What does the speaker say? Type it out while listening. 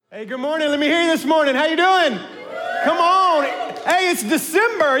Hey, good morning. Let me hear you this morning. How you doing? Come on. Hey, it's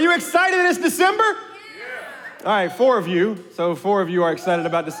December. Are you excited it's December? All right, 4 of you. So 4 of you are excited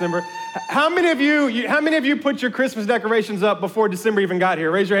about December. How many of you put your Christmas decorations up before December even got here?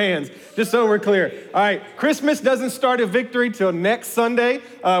 Raise your hands, just so we're clear. All right, Christmas doesn't start at Victory till next Sunday.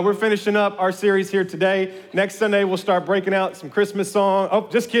 We're finishing up our series here today. Next Sunday, we'll start breaking out some Christmas songs. Oh,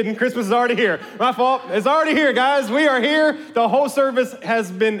 just kidding. Christmas is already here. My fault. It's already here, guys. We are here. The whole service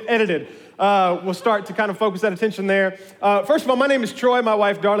has been edited. We'll start to kind of focus that attention there. First of all, my name is Troy. My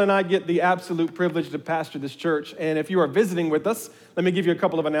wife, Darla, and I get the absolute privilege to pastor this church. And if you are visiting with us, let me give you a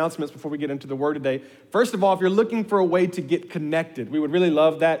couple of announcements before we get into the word today. First of all, if you're looking for a way to get connected, we would really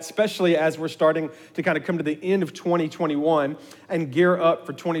love that, especially as we're starting to kind of come to the end of 2021 and gear up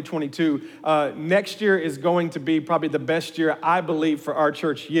for 2022. Next year is going to be probably the best year, I believe, for our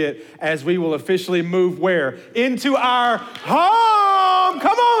church yet, as we will officially move where? Into our home.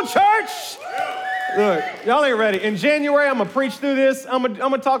 Come on, church. Look, y'all ain't ready. In January, I'm going to preach through this. I'm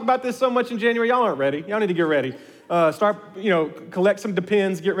going to talk about this so much in January. Y'all aren't ready. Y'all need to get ready. Collect some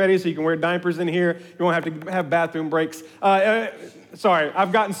Depends, get ready so you can wear diapers in here. You won't have to have bathroom breaks. Sorry,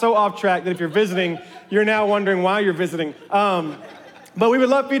 I've gotten so off track that if you're visiting, you're now wondering why you're visiting. But we would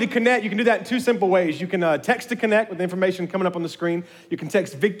love for you to connect. You can do that in 2 simple ways. You can text to connect with the information coming up on the screen. You can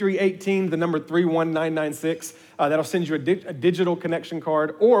text Victory 18, the number 31996. That'll send you a digital connection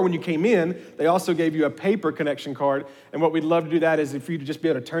card. Or when you came in, they also gave you a paper connection card. And what we'd love to do that is for you to just be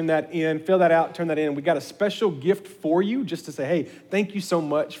able to turn that in, fill that out, turn that in. We got a special gift for you just to say, hey, thank you so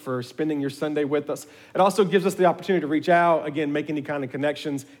much for spending your Sunday with us. It also gives us the opportunity to reach out, again, make any kind of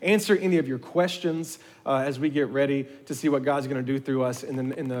connections, answer any of your questions as we get ready to see what God's going to do through us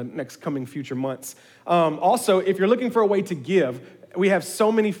in the next coming future months. Also, if you're looking for a way to give, we have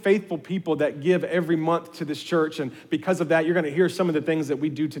so many faithful people that give every month to this church, and because of that, you're going to hear some of the things that we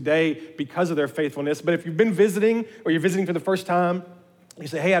do today because of their faithfulness. But if you've been visiting or you're visiting for the first time, you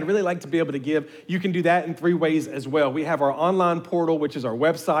say, hey, I'd really like to be able to give. You can do that in 3 ways as well. We have our online portal, which is our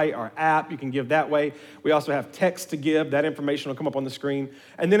website, our app. You can give that way. We also have text to give. That information will come up on the screen.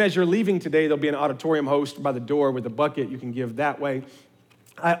 And then as you're leaving today, there'll be an auditorium host by the door with a bucket. You can give that way.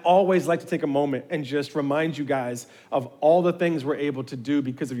 I always like to take a moment and just remind you guys of all the things we're able to do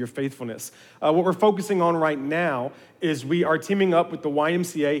because of your faithfulness. What we're focusing on right now is we are teaming up with the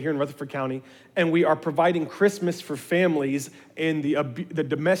YMCA here in Rutherford County, and we are providing Christmas for families in the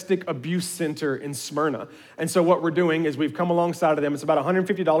Domestic Abuse Center in Smyrna. And so what we're doing is we've come alongside of them. It's about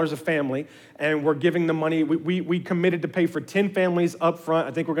 $150 a family, and we're giving them money. We committed to pay for 10 families up front.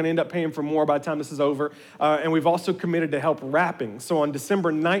 I think we're going to end up paying for more by the time this is over. And we've also committed to help wrapping. So on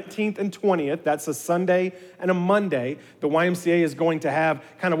December 19th and 20th, that's a Sunday and a Monday, the YMCA is going to have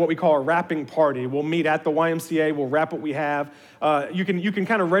kind of what we call a wrapping party. We'll meet at the YMCA. We'll wrap what we have. You can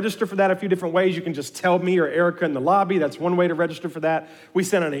kind of register for that a few different ways. You can just tell me or Erica in the lobby. That's one way to register for that. We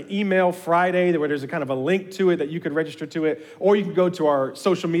sent out an email Friday where there's a kind of a link to it that you could register to it, or you can go to our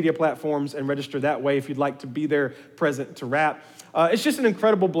social media platforms and register that way if you'd like to be there present to wrap. It's just an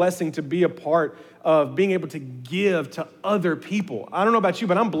incredible blessing to be a part of being able to give to other people. I don't know about you,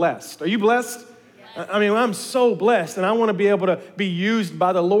 but I'm blessed. Are you blessed? I mean, I'm so blessed, and I want to be able to be used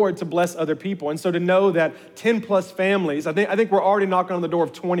by the Lord to bless other people. And so to know that 10 plus families, I think we're already knocking on the door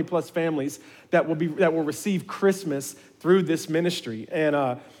of 20 plus families that will receive Christmas through this ministry. And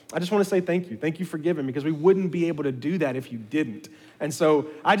I just want to say thank you. Thank you for giving, because we wouldn't be able to do that if you didn't. And so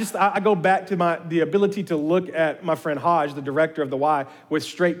I go back to the ability to look at my friend Hodge, the director of the Y, with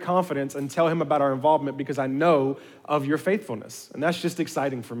straight confidence and tell him about our involvement because I know of your faithfulness. And that's just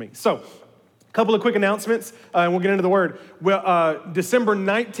exciting for me. So, a couple of quick announcements, and we'll get into the word. Well, December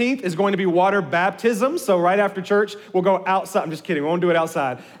 19th is going to be water baptism. So right after church, we'll go outside. I'm just kidding. We won't do it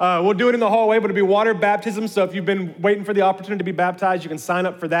outside. We'll do it in the hallway, but it'll be water baptism. So if you've been waiting for the opportunity to be baptized, you can sign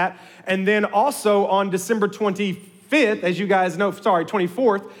up for that. And then also on December 25th, as you guys know,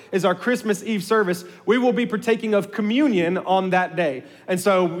 24th is our Christmas Eve service. We will be partaking of communion on that day. And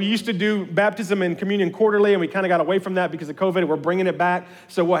so we used to do baptism and communion quarterly, and we kind of got away from that because of COVID. We're bringing it back.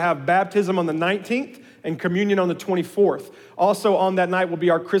 So we'll have baptism on the 19th and communion on the 24th. Also on that night will be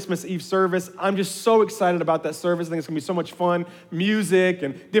our Christmas Eve service. I'm just so excited about that service. I think it's going to be so much fun. Music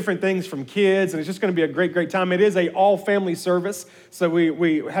and different things from kids, and it's just going to be a great, great time. It is a all-family service, so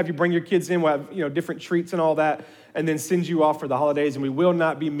we have you bring your kids in. We'll have different treats and all that, and then send you off for the holidays, and we will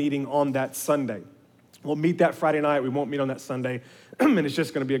not be meeting on that Sunday. We'll meet that Friday night. We won't meet on that Sunday, and it's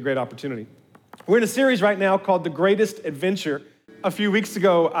just going to be a great opportunity. We're in a series right now called The Greatest Adventure. A few weeks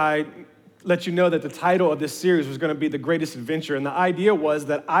ago, I let you know that the title of this series was going to be The Greatest Adventure, and the idea was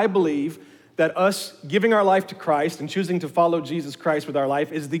that I believe that us giving our life to Christ and choosing to follow Jesus Christ with our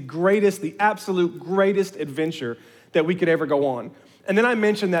life is the absolute greatest adventure that we could ever go on. And then I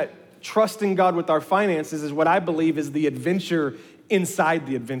mentioned that trusting God with our finances is what I believe is the adventure inside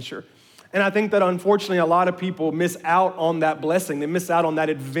the adventure. And I think that unfortunately a lot of people miss out on that blessing. They miss out on that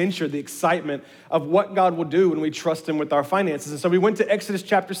adventure, the excitement of what God will do when we trust him with our finances. And so we went to Exodus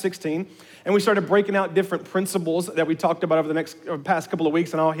chapter 16 and we started breaking out different principles that we talked about over the past couple of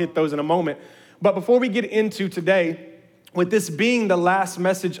weeks, and I'll hit those in a moment. But before we get into today, with this being the last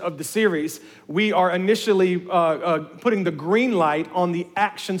message of the series, we are initially putting the green light on the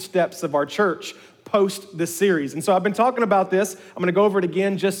action steps of our church post this series. And so I've been talking about this. I'm going to go over it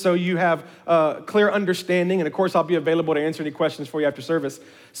again just so you have clear understanding. And of course, I'll be available to answer any questions for you after service.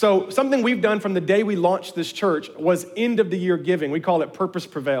 So something we've done from the day we launched this church was end of the year giving. We call it Purpose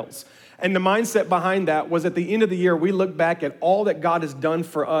Prevails. And the mindset behind that was at the end of the year, we look back at all that God has done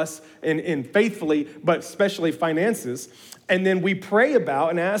for us in faithfully, but especially finances. And then we pray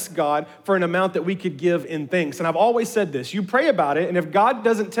about and ask God for an amount that we could give in thanks. And I've always said this, you pray about it, and if God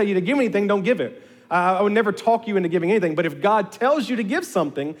doesn't tell you to give anything, don't give it. I would never talk you into giving anything, but if God tells you to give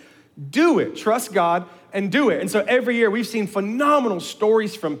something, do it. Trust God and do it. And so every year we've seen phenomenal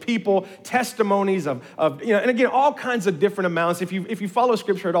stories from people, testimonies of and again, all kinds of different amounts. If you follow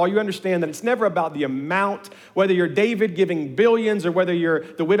scripture at all, you understand that it's never about the amount, whether you're David giving billions or whether you're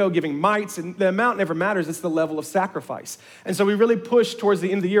the widow giving mites, and the amount never matters, it's the level of sacrifice. And so we really push towards the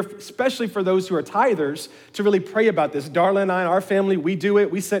end of the year, especially for those who are tithers, to really pray about this. Darla and I and our family, we do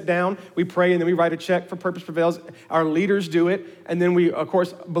it. We sit down, we pray, and then we write a check for Purpose Prevails. Our leaders do it. And then we, of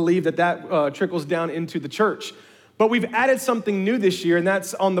course, believe that trickles down into the church. But we've added something new this year, and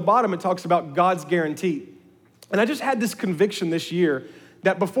that's on the bottom. It talks about God's guarantee. And I just had this conviction this year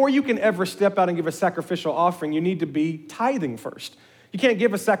that before you can ever step out and give a sacrificial offering, you need to be tithing first. You can't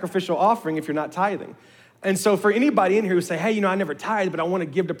give a sacrificial offering if you're not tithing. And so for anybody in here who say, hey, I never tithe, but I want to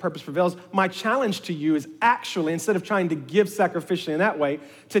give to Purpose Prevails, my challenge to you is actually, instead of trying to give sacrificially in that way,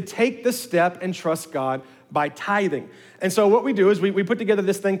 to take the step and trust God by tithing. And so what we do is we put together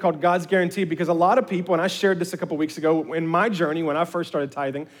this thing called God's Guarantee, because a lot of people, and I shared this a couple weeks ago in my journey when I first started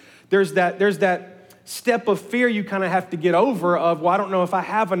tithing, there's that step of fear you kind of have to get over of, well, I don't know if I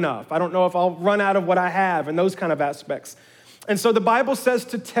have enough. I don't know if I'll run out of what I have, and those kind of aspects. And so the Bible says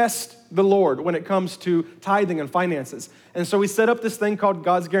to test the Lord when it comes to tithing and finances. And so we set up this thing called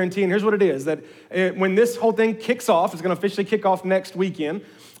God's Guarantee, and here's what it is, that when this whole thing kicks off, it's going to officially kick off next weekend,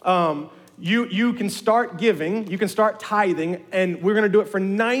 you can start giving, you can start tithing, and we're going to do it for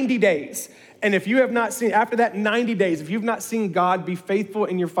 90 days. And if you have not seen, after that 90 days, if you've not seen God be faithful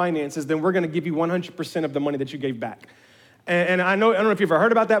in your finances, then we're going to give you 100% of the money that you gave back. And I don't know if you've ever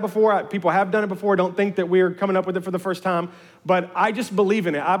heard about that before. People have done it before. Don't think that we're coming up with it for the first time. But I just believe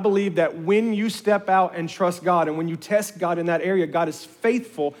in it. I believe that when you step out and trust God and when you test God in that area, God is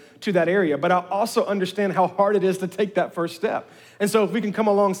faithful to that area. But I also understand how hard it is to take that first step. And so if we can come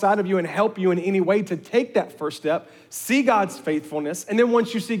alongside of you and help you in any way to take that first step, see God's faithfulness, and then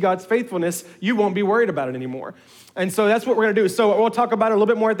once you see God's faithfulness, you won't be worried about it anymore. And so that's what we're going to do. So we'll talk about it a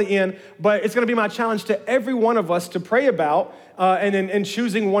little bit more at the end, but it's going to be my challenge to every one of us to pray about and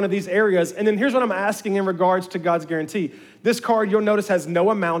choosing one of these areas. And then here's what I'm asking in regards to God's guarantee. This card, you'll notice, has no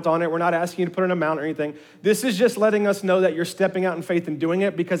amount on it. We're not asking you to put an amount or anything. This is just letting us know that you're stepping out in faith and doing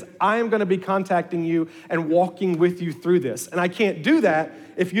it, because I am going to be contacting you and walking with you through this. And I can't do that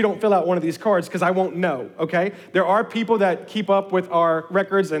if you don't fill out one of these cards, because I won't know, okay? There are people that keep up with our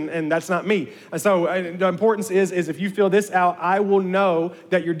records, and that's not me. And so the importance is if you fill this out, I will know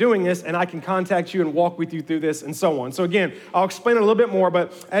that you're doing this, and I can contact you and walk with you through this and so on. So again, I'll explain it a little bit more,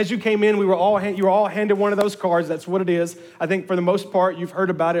 but as you came in, you were all handed one of those cards. That's what it is. I think for the most part, you've heard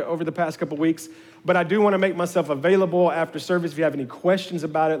about it over the past couple weeks. But I do want to make myself available after service. If you have any questions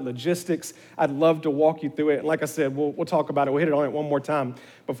about it, logistics, I'd love to walk you through it. And like I said, we'll talk about it. We'll hit it on it one more time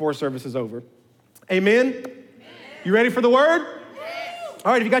before service is over. Amen? You ready for the word?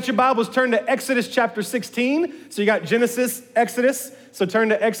 All right, if you got your Bibles, turn to Exodus chapter 16. So you got Genesis, Exodus. So turn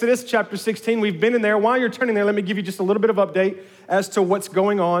to Exodus chapter 16. We've been in there. While you're turning there, let me give you just a little bit of update as to what's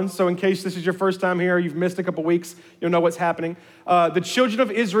going on. So in case this is your first time here, you've missed a couple weeks, you'll know what's happening. The children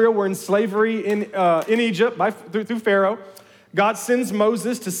of Israel were in slavery in Egypt through Pharaoh. God sends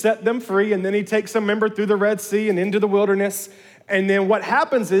Moses to set them free, and then he takes them, remember, through the Red Sea and into the wilderness. And then what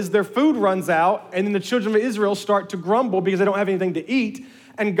happens is their food runs out, and then the children of Israel start to grumble because they don't have anything to eat.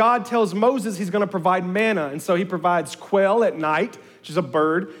 and God tells Moses he's going to provide manna. And so he provides quail at night, which is a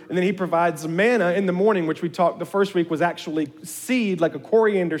bird, and then he provides manna in the morning, which we talked the first week was actually seed, like a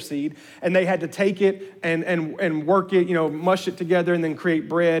coriander seed, and they had to take it and work it, mush it together and then create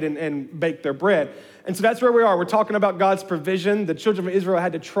bread and bake their bread. And so that's where we are. We're talking about God's provision. The children of Israel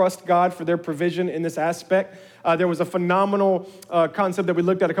had to trust God for their provision in this aspect. There was a phenomenal concept that we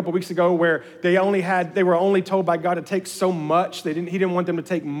looked at a couple weeks ago where they were only told by God to take so much. He didn't want them to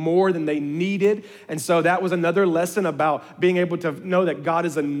take more than they needed. And so that was another lesson about being able to know that God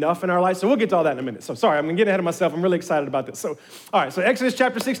is enough in our life. So we'll get to all that in a minute. So sorry, I'm getting ahead of myself. I'm really excited about this. So, all right, so Exodus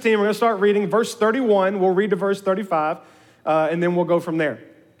chapter 16, we're going to start reading verse 31. We'll read to verse 35, and then we'll go from there.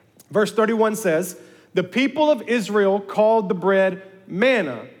 Verse 31 says, "The people of Israel called the bread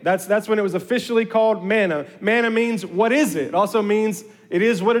manna." That's when it was officially called manna. Manna means, what is it? It also means it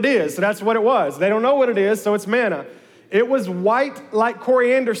is what it is. So that's what it was. They don't know what it is, so it's manna. It was white like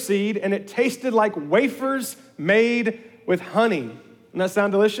coriander seed, and it tasted like wafers made with honey. Doesn't that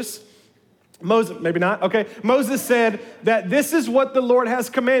sound delicious? Moses, maybe not, okay. Moses said that this is what the Lord has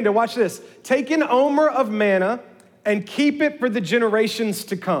commanded. Watch this. "Take an omer of manna and keep it for the generations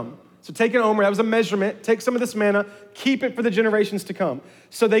to come." So take an omer, that was a measurement. Take some of this manna, keep it for the generations to come,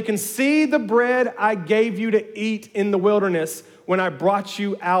 so they can see the bread I gave you to eat in the wilderness when I brought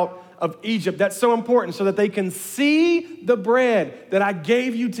you out of Egypt. That's so important, so that they can see the bread that I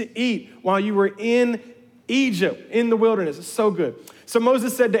gave you to eat while you were in Egypt, in the wilderness. It's so good. So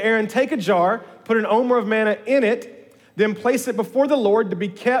Moses said to Aaron, "Take a jar, put an omer of manna in it, then place it before the Lord to be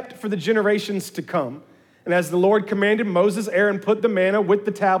kept for the generations to come." And as the Lord commanded Moses, Aaron put the manna with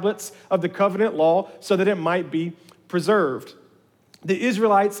the tablets of the covenant law so that it might be preserved. The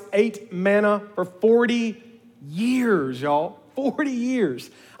Israelites ate manna for 40 years, y'all. 40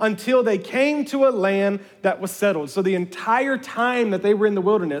 years until they came to a land that was settled. So the entire time that they were in the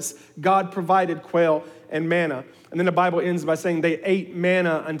wilderness, God provided quail and manna. And then the Bible ends by saying they ate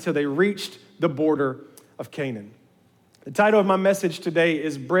manna until they reached the border of Canaan. The title of my message today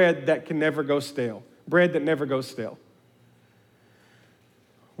is Bread That Can Never Go Stale. Bread that never goes stale.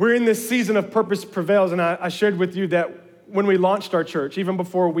 We're in this season of Purpose Prevails, and I shared with you that when we launched our church, even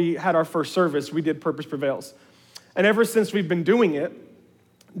before we had our first service, we did Purpose Prevails. And ever since we've been doing it,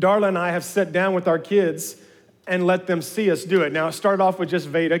 Darla and I have sat down with our kids and let them see us do it. Now, it started off with just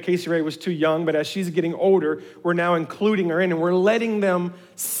Veda. Casey Ray was too young, but as she's getting older, we're now including her in, and we're letting them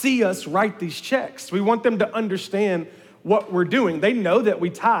see us write these checks. We want them to understand what we're doing. They know that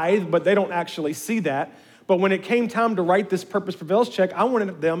we tithe, but they don't actually see that. But when it came time to write this Purpose Prevails check, I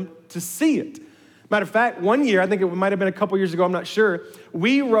wanted them to see it. Matter of fact, one year, I think it might have been a couple years ago, I'm not sure,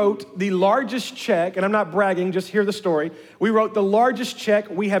 we wrote the largest check, and I'm not bragging, just hear the story. We wrote the largest check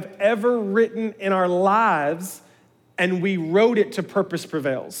we have ever written in our lives, and we wrote it to Purpose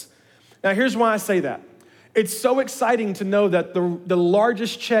Prevails. Now, here's why I say that. It's so exciting to know that the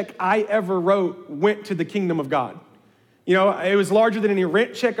largest check I ever wrote went to the kingdom of God. It was larger than any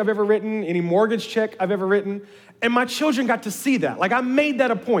rent check I've ever written, any mortgage check I've ever written. And my children got to see that. Like, I made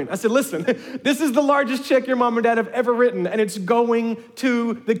that a point. I said, listen, this is the largest check your mom and dad have ever written, and it's going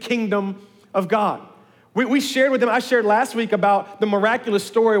to the kingdom of God. We shared with them, I shared last week about the miraculous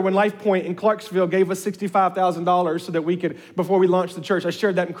story when Life Point in Clarksville gave us $65,000 so that we could, before we launched the church, I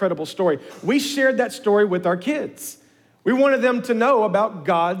shared that incredible story. We shared that story with our kids. We wanted them to know about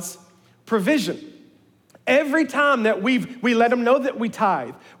God's provision. Every time that we let them know that we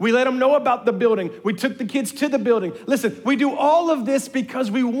tithe, we let them know about the building, we took the kids to the building. Listen, we do all of this because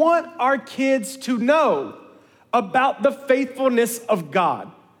we want our kids to know about the faithfulness of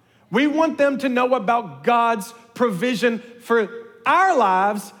God. We want them to know about God's provision for our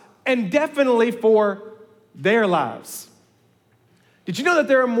lives and definitely for their lives. Did you know that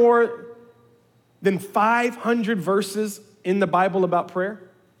there are more than 500 verses in the Bible about prayer?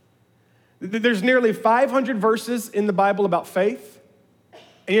 There's nearly 500 verses in the Bible about faith,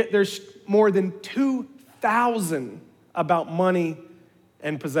 and yet there's more than 2,000 about money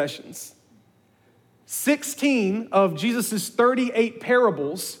and possessions. 16 of Jesus' 38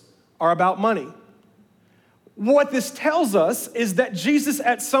 parables are about money. What this tells us is that Jesus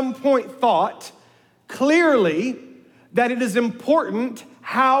at some point thought clearly that it is important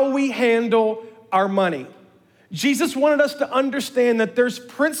how we handle our money. Jesus wanted us to understand that there's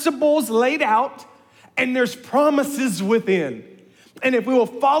principles laid out and there's promises within. And if we will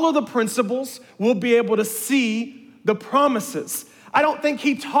follow the principles, we'll be able to see the promises. I don't think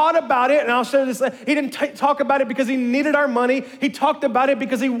he taught about it, and I'll share this. He didn't talk about it because he needed our money. He talked about it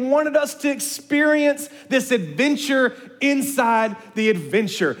because he wanted us to experience this adventure inside the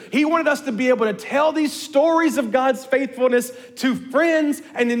adventure. He wanted us to be able to tell these stories of God's faithfulness to friends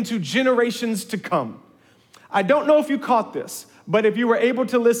and into generations to come. I don't know if you caught this, but if you were able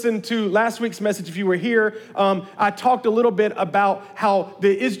to listen to last week's message, if you were here, I talked a little bit about how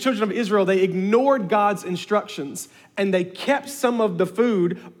the children of Israel, they ignored God's instructions and they kept some of the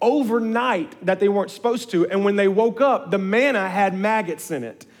food overnight that they weren't supposed to. And when they woke up, the manna had maggots in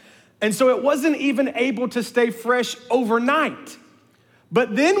it. And so it wasn't even able to stay fresh overnight.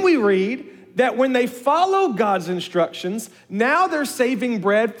 But then we read that when they follow God's instructions, now they're saving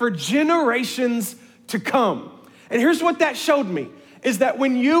bread for generations to come. And here's what that showed me, is that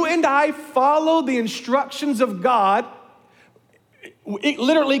when you and I follow the instructions of God, it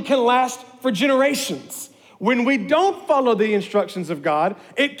literally can last for generations. When we don't follow the instructions of God,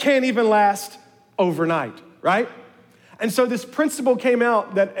 it can't even last overnight, right? And so this principle came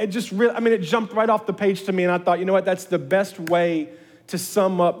out that it just really, it jumped right off the page to me, and I thought, you know what, that's the best way to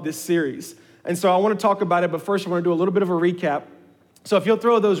sum up this series. And so I want to talk about it, but first I want to do a little bit of a recap. So if you'll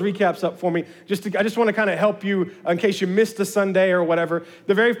throw those recaps up for me, I just want to kind of help you in case you missed a Sunday or whatever.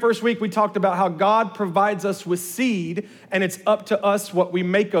 The very first week we talked about how God provides us with seed and it's up to us what we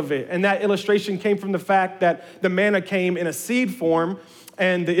make of it. And that illustration came from the fact that the manna came in a seed form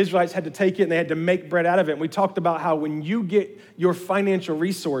and the Israelites had to take it and they had to make bread out of it. And we talked about how when you get your financial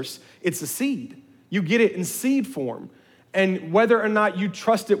resource, it's a seed. You get it in seed form. And whether or not you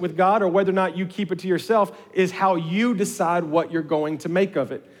trust it with God or whether or not you keep it to yourself is how you decide what you're going to make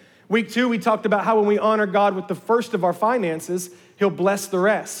of it. Week 2, we talked about how when we honor God with the first of our finances, he'll bless the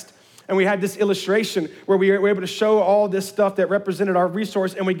rest. And we had this illustration where we were able to show all this stuff that represented our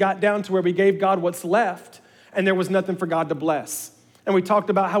resource, and we got down to where we gave God what's left, and there was nothing for God to bless. And we talked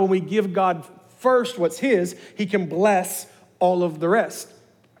about how when we give God first what's his, he can bless all of the rest.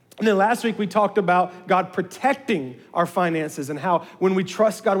 And then last week, we talked about God protecting our finances and how when we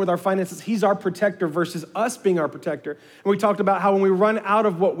trust God with our finances, he's our protector versus us being our protector. And we talked about how when we run out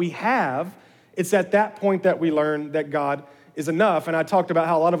of what we have, it's at that point that we learn that God is enough. And I talked about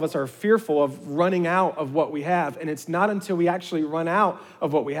how a lot of us are fearful of running out of what we have. And it's not until we actually run out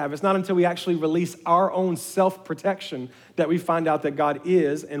of what we have, it's not until we actually release our own self-protection that we find out that God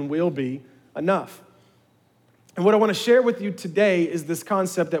is and will be enough. And what I want to share with you today is this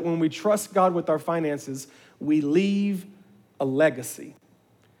concept that when we trust God with our finances, we leave a legacy.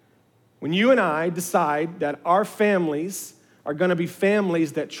 When you and I decide that our families are going to be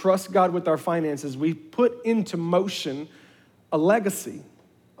families that trust God with our finances, we put into motion a legacy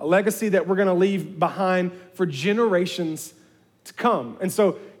that we're going to leave behind for generations to come. And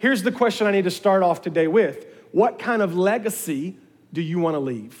so here's the question I need to start off today with. What kind of legacy do you want to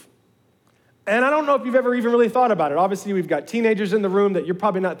leave? And I don't know if you've ever even really thought about it. Obviously, we've got teenagers in the room that you're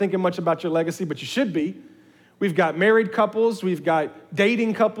probably not thinking much about your legacy, but you should be. We've got married couples. We've got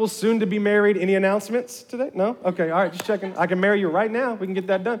dating couples, soon to be married. Any announcements today? No? Okay, all right, just checking. I can marry you right now. We can get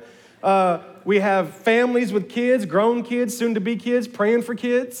that done. We have families with kids, grown kids, soon to be kids, praying for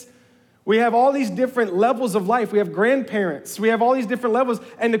kids. We have all these different levels of life. We have grandparents. We have all these different levels.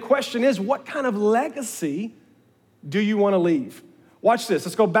 And the question is, what kind of legacy do you want to leave? Watch this.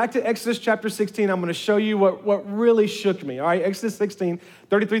 Let's go back to Exodus chapter 16. I'm going to show you what really shook me. All right, Exodus 16,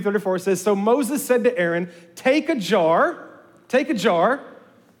 33, 34 says, so Moses said to Aaron, take a jar,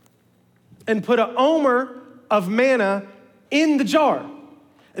 and put an omer of manna in the jar,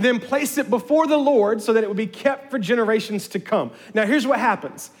 and then place it before the Lord so that it would be kept for generations to come. Now, here's what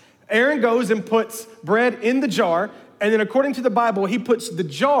happens. Aaron goes and puts bread in the jar, and then according to the Bible, he puts the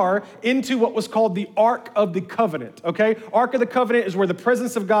jar into what was called the Ark of the Covenant, okay? Ark of the Covenant is where the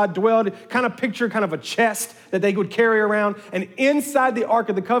presence of God dwelled. Kind of picture kind of a chest that they would carry around. And inside the Ark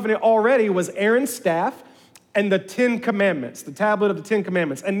of the Covenant already was Aaron's staff and the 10 Commandments, the tablet of the 10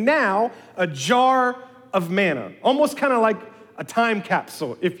 Commandments. And now a jar of manna, almost kind of like a time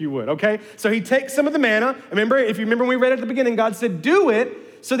capsule, if you would, okay? So he takes some of the manna. If you remember when we read at the beginning, God said, do it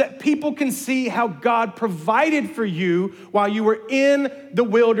so that people can see how God provided for you while you were in the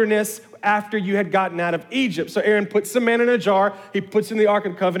wilderness after you had gotten out of Egypt. So Aaron puts some manna in a jar, he puts in the Ark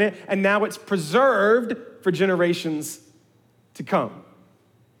of the Covenant, and now it's preserved for generations to come.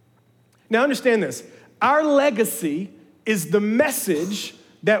 Now understand this, our legacy is the message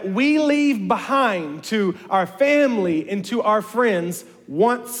that we leave behind to our family and to our friends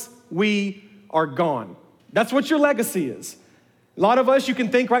once we are gone. That's what your legacy is. A lot of us, you can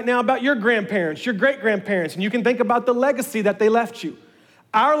think right now about your grandparents, your great-grandparents, and you can think about the legacy that they left you.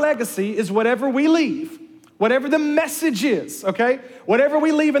 Our legacy is whatever we leave whatever the message is, okay? Whatever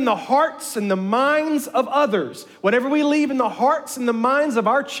we leave in the hearts and the minds of others, whatever we leave in the hearts and the minds of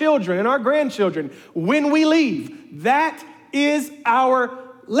our children and our grandchildren, when we leave, that is our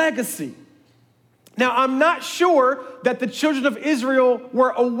legacy. Now, I'm not sure that the children of Israel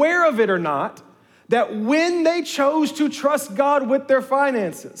were aware of it or not, that when they chose to trust God with their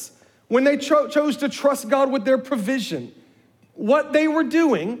finances, when they chose to trust God with their provision, what they were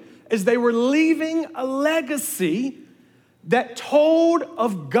doing is they were leaving a legacy that told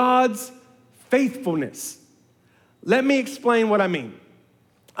of God's faithfulness. Let me explain what I mean.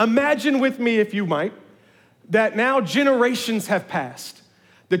 Imagine with me, if you might, that now generations have passed.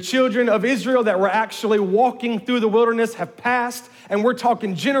 The children of Israel that were actually walking through the wilderness have passed, and we're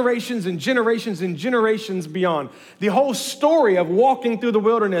talking generations and generations and generations beyond. The whole story of walking through the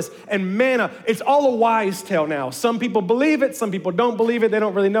wilderness and manna, it's all a wise tale now. Some people believe it, some people don't believe it. They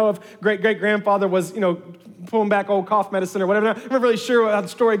don't really know if great-great-grandfather was, pulling back old cough medicine or whatever. I'm not really sure how the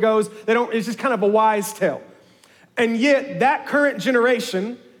story goes. It's just kind of a wise tale. And yet that current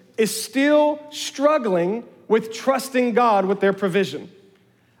generation is still struggling with trusting God with their provision.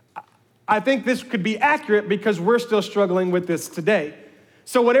 I think this could be accurate because we're still struggling with this today.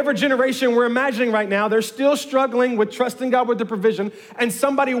 So whatever generation we're imagining right now, they're still struggling with trusting God with the provision, and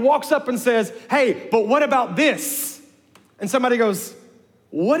somebody walks up and says, hey, but what about this? And somebody goes,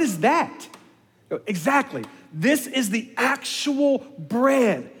 what is that? Exactly. This is the actual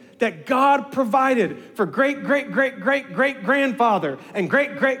bread that God provided for great-great-great-great-great-grandfather and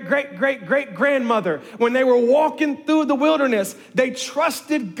great-great-great-great-great-grandmother. When they were walking through the wilderness, they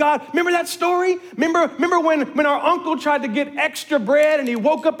trusted God. Remember that story? Remember when our uncle tried to get extra bread and he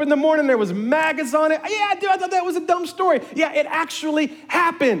woke up in the morning, there was maggots on it? Yeah, I do. I thought that was a dumb story. Yeah, it actually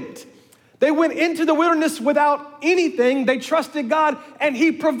happened. They went into the wilderness without anything. They trusted God and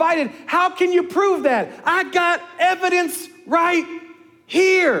he provided. How can you prove that? I got evidence right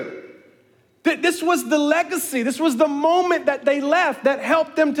here. This was the legacy. This was the moment that they left that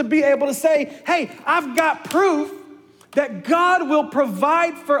helped them to be able to say, hey, I've got proof that God will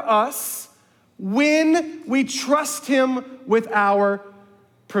provide for us when we trust him with our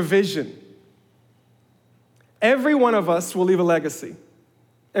provision. Every one of us will leave a legacy.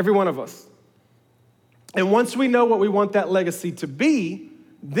 Every one of us. And once we know what we want that legacy to be,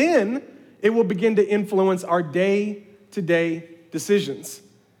 then it will begin to influence our day-to-day decisions,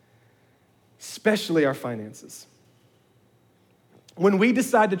 especially our finances. When we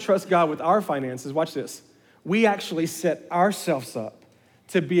decide to trust God with our finances, watch this, we actually set ourselves up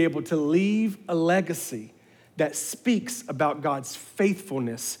to be able to leave a legacy that speaks about God's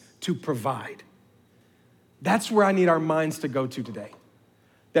faithfulness to provide. That's where I need our minds to go to today.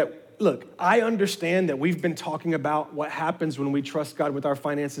 Look, I understand that we've been talking about what happens when we trust God with our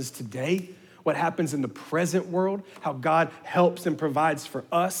finances today, what happens in the present world, how God helps and provides for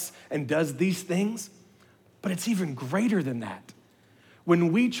us and does these things. But it's even greater than that.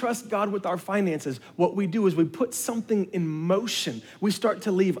 When we trust God with our finances, what we do is we put something in motion. We start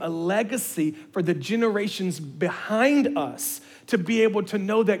to leave a legacy for the generations behind us to be able to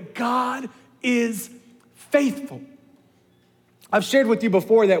know that God is faithful. I've shared with you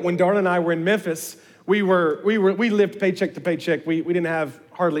before that when Darla and I were in Memphis, we lived paycheck to paycheck. We didn't have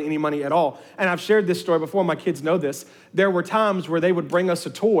hardly any money at all. And I've shared this story before. My kids know this. There were times where they would bring us a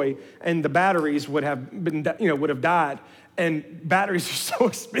toy and the batteries would have died. And batteries are so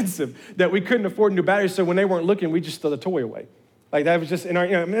expensive that we couldn't afford new batteries. So when they weren't looking, we just throw the toy away. Like that was just in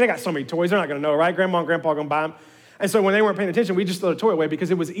our, they got so many toys. They're not going to know, right? Grandma and grandpa are going to buy them. And so when they weren't paying attention, we just throw the toy away because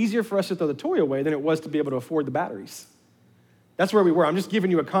it was easier for us to throw the toy away than it was to be able to afford the batteries. That's where we were. I'm just giving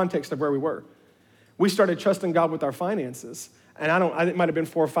you a context of where we were. We started trusting God with our finances. And it might have been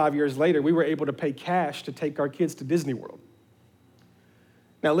 4 or 5 years later, we were able to pay cash to take our kids to Disney World.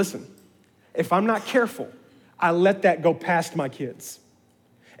 Now listen, if I'm not careful, I let that go past my kids.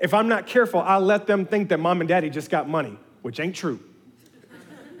 If I'm not careful, I let them think that mom and daddy just got money, which ain't true.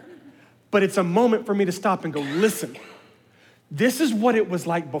 But it's a moment for me to stop and go, listen, this is what it was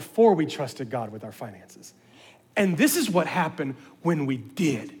like before we trusted God with our finances. And this is what happened when we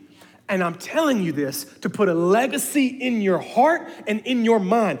did. And I'm telling you this to put a legacy in your heart and in your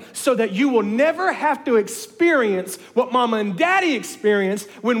mind so that you will never have to experience what mama and daddy experienced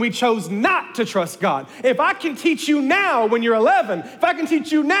when we chose not to trust God. If I can teach you now when you're 11, if I can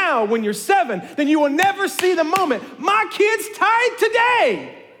teach you now when you're 7, then you will never see the moment. My kids tithe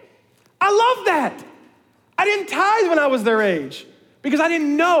today. I love that. I didn't tithe when I was their age because I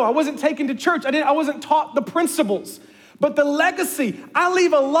didn't know. I wasn't taken to church. I wasn't taught the principles. But the legacy, I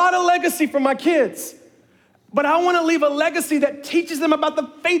leave a lot of legacy for my kids. But I want to leave a legacy that teaches them about the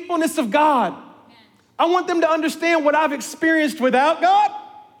faithfulness of God. I want them to understand what I've experienced without God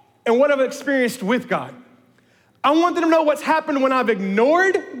and what I've experienced with God. I want them to know what's happened when I've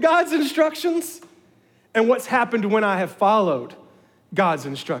ignored God's instructions and what's happened when I have followed God's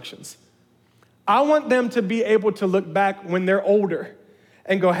instructions. I want them to be able to look back when they're older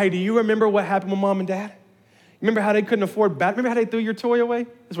and go, hey, do you remember what happened with mom and dad? Remember how they couldn't afford bat? Remember how they threw your toy away?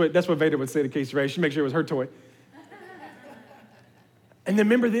 That's what Vader would say to Casey Ray. She'd make sure it was her toy. And then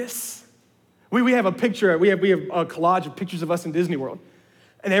remember this. We have a picture, we have a collage of pictures of us in Disney World.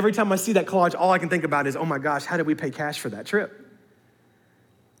 And every time I see that collage, all I can think about is, oh my gosh, how did we pay cash for that trip?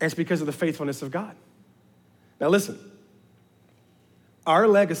 And it's because of the faithfulness of God. Now listen, our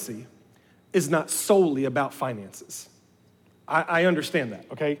legacy is not solely about finances. I understand that,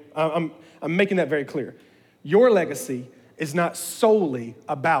 okay? I'm making that very clear. Your legacy is not solely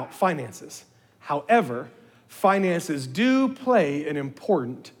about finances. However, finances do play an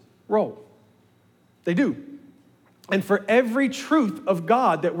important role. They do. And for every truth of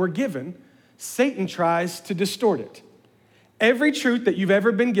God that we're given, Satan tries to distort it. Every truth that you've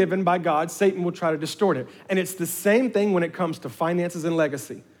ever been given by God, Satan will try to distort it. And it's the same thing when it comes to finances and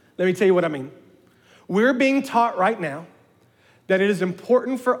legacy. Let me tell you what I mean. We're being taught right now that it is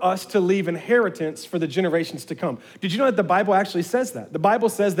important for us to leave inheritance for the generations to come. Did you know that the Bible actually says that? The Bible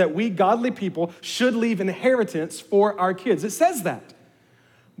says that we godly people should leave inheritance for our kids. It says that.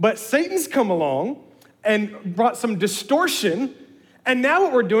 But Satan's come along and brought some distortion, and now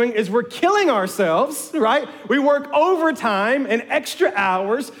what we're doing is we're killing ourselves, right? We work overtime and extra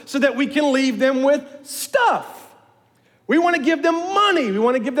hours so that we can leave them with stuff. We want to give them money. We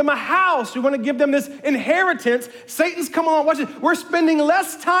want to give them a house. We want to give them this inheritance. Satan's come along, watch it. We're spending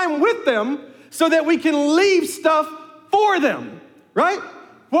less time with them so that we can leave stuff for them, right?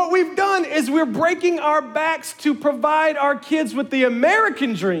 What we've done is we're breaking our backs to provide our kids with the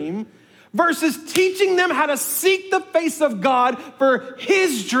American dream versus teaching them how to seek the face of God for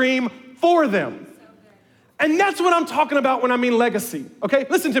his dream for them. And that's what I'm talking about when I mean legacy, okay?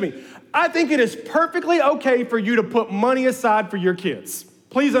 Listen to me. I think it is perfectly okay for you to put money aside for your kids.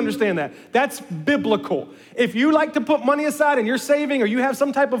 Please understand that. That's biblical. If you like to put money aside and you're saving or you have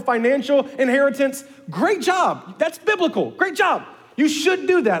some type of financial inheritance, great job. That's biblical. Great job. You should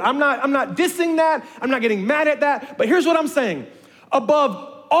do that. I'm not dissing that. I'm not getting mad at that. But here's what I'm saying. Above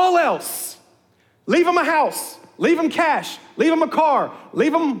all else, leave them a house, leave them cash, leave them a car,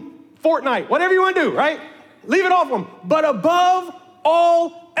 leave them Fortnite, whatever you want to do, right? Leave it all for them. But above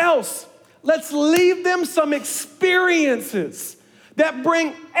all else, let's leave them some experiences that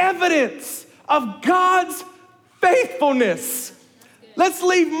bring evidence of God's faithfulness. Let's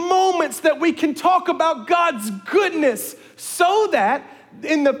leave moments that we can talk about God's goodness so that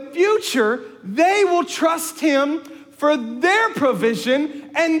in the future, they will trust him for their provision,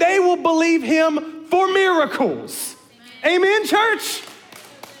 and they will believe him for miracles. Amen, church?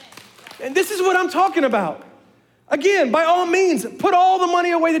 And this is what I'm talking about. Again, by all means, put all the money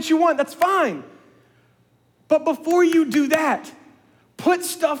away that you want. That's fine. But before you do that, put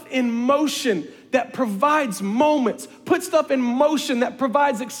stuff in motion that provides moments. Put stuff in motion that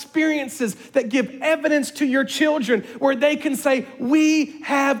provides experiences that give evidence to your children where they can say, we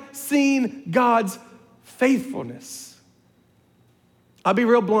have seen God's faithfulness. I'll be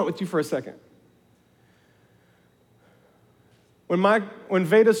real blunt with you for a second. When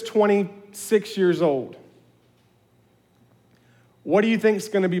Veda's 26 years old, what do you think is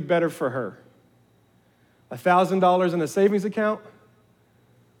going to be better for her? $1,000 in a savings account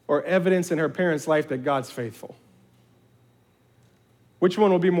or evidence in her parents' life that God's faithful? Which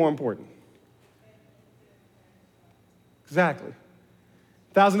one will be more important? Exactly.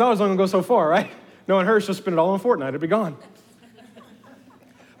 $1,000 is only going to go so far, right? Knowing her, she'll spend it all on Fortnite. It'll be gone.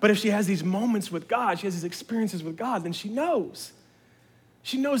 But if she has these moments with God, she has these experiences with God, then she knows.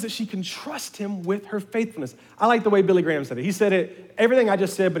 She knows that she can trust him with her faithfulness. I like the way Billy Graham said it. He said it, everything I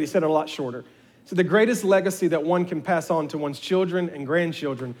just said, but he said it a lot shorter. So the greatest legacy that one can pass on to one's children and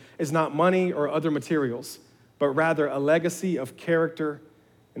grandchildren is not money or other materials, but rather a legacy of character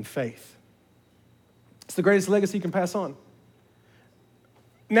and faith. It's the greatest legacy you can pass on.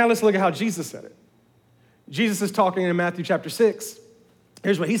 Now let's look at how Jesus said it. Jesus is talking in Matthew chapter 6.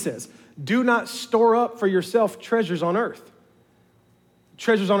 Here's what he says. Do not store up for yourself treasures on earth.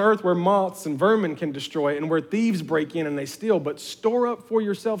 Treasures on earth where moths and vermin can destroy and where thieves break in and they steal, but store up for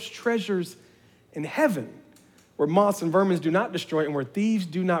yourselves treasures in heaven where moths and vermin do not destroy and where thieves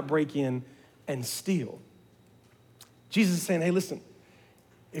do not break in and steal. Jesus is saying, hey, listen,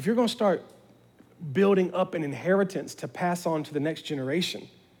 if you're going to start building up an inheritance to pass on to the next generation,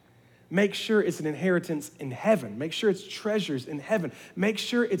 make sure it's an inheritance in heaven. Make sure it's treasures in heaven. Make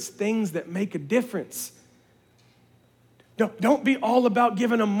sure it's things that make a difference. Don't be all about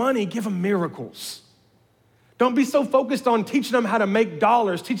giving them money, give them miracles. Don't be so focused on teaching them how to make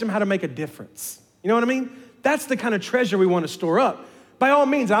dollars, teach them how to make a difference. You know what I mean? That's the kind of treasure we want to store up. By all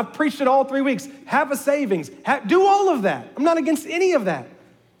means, I've preached it all 3 weeks. Have a savings. Do all of that. I'm not against any of that.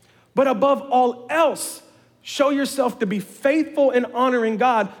 But above all else, show yourself to be faithful in honoring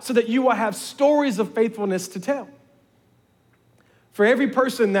God so that you will have stories of faithfulness to tell. For every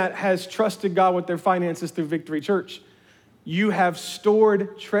person that has trusted God with their finances through Victory Church, you have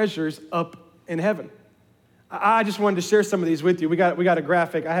stored treasures up in heaven. I just wanted to share some of these with you. We got a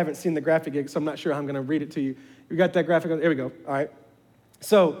graphic. I haven't seen the graphic yet, so I'm not sure how I'm going to read it to you. You got that graphic? There we go. All right.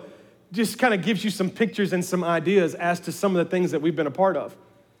 So just kind of gives you some pictures and some ideas as to some of the things that we've been a part of.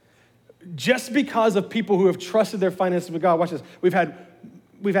 Just because of people who have trusted their finances with God, watch this. We've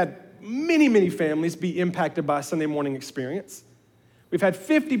had many, many families be impacted by a Sunday morning experience. We've had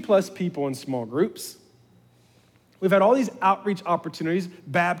 50 plus people in small groups. We've had all these outreach opportunities,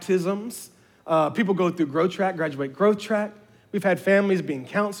 baptisms. People go through Growth Track, graduate Growth Track. We've had families being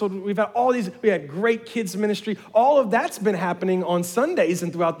counseled. We had great kids ministry. All of that's been happening on Sundays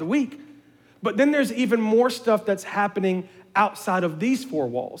and throughout the week. But then there's even more stuff that's happening outside of these four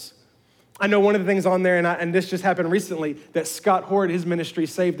walls. I know one of the things on there, and this just happened recently, that Scott Hort, his ministry,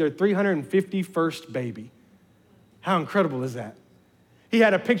 saved their 351st baby. How incredible is that? He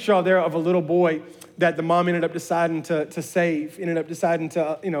had a picture out there of a little boy that the mom ended up deciding to save, ended up deciding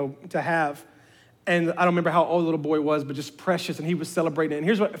to have. And I don't remember how old the little boy was, but just precious, and he was celebrating it. And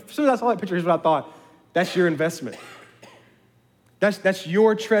as soon as I saw that picture, here's what I thought. That's your investment. That's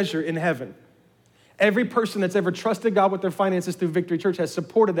your treasure in heaven. Every person that's ever trusted God with their finances through Victory Church has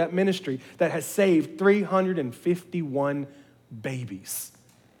supported that ministry that has saved 351 babies.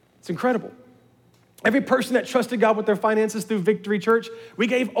 It's incredible. Every person that trusted God with their finances through Victory Church, we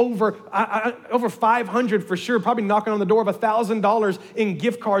gave over 500 for sure, probably knocking on the door of $1,000 in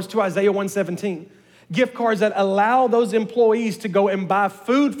gift cards to Isaiah 117. Gift cards that allow those employees to go and buy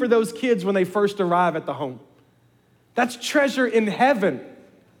food for those kids when they first arrive at the home. That's treasure in heaven.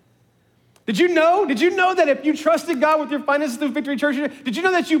 Did you know that if you trusted God with your finances through Victory Church, did you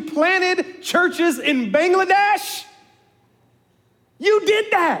know that you planted churches in Bangladesh? You did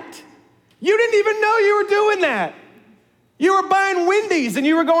that. You didn't even know you were doing that. You were buying Wendy's and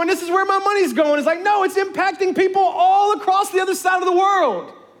you were going, this is where my money's going. It's like, no, it's impacting people all across the other side of the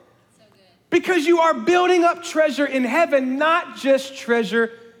world. So good. Because you are building up treasure in heaven, not just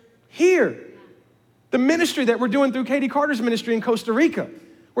treasure here. The ministry that we're doing through Katie Carter's ministry in Costa Rica,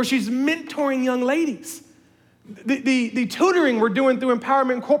 where she's mentoring young ladies. The tutoring we're doing through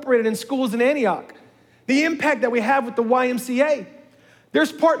Empowerment Incorporated in schools in Antioch. The impact that we have with the YMCA. There's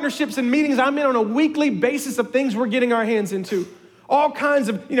partnerships and meetings I'm in on a weekly basis of things we're getting our hands into. All kinds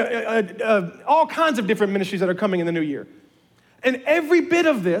of different ministries that are coming in the new year. And every bit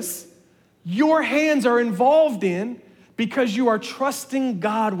of this, your hands are involved in because you are trusting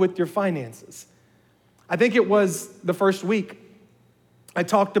God with your finances. I think it was the first week I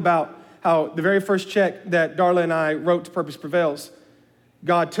talked about how the very first check that Darla and I wrote to Purpose Prevails,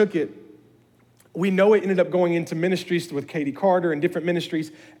 God took it. We know it ended up going into ministries with Katie Carter and different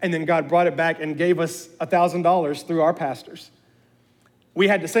ministries, and then God brought it back and gave us $1,000 through our pastors. We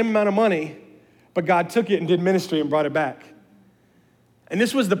had the same amount of money, but God took it and did ministry and brought it back. And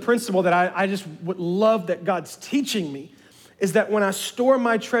this was the principle that I just would love that God's teaching me, is that when I store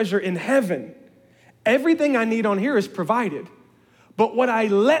my treasure in heaven, everything I need on here is provided. But what I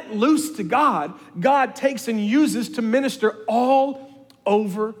let loose to God, God takes and uses to minister all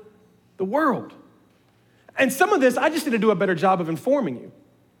over the world. And some of this, I just need to do a better job of informing you.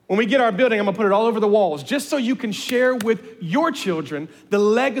 When we get our building, I'm gonna put it all over the walls, just so you can share with your children the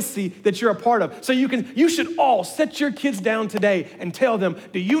legacy that you're a part of. So you should all set your kids down today and tell them,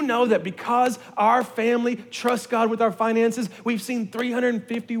 do you know that because our family trusts God with our finances, we've seen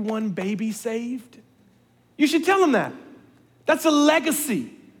 351 babies saved? You should tell them that. That's a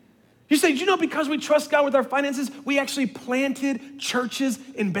legacy. You say, do you know because we trust God with our finances, we actually planted churches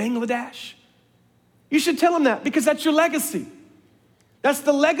in Bangladesh? You should tell them that because that's your legacy. That's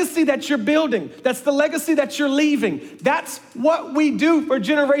the legacy that you're building. That's the legacy that you're leaving. That's what we do for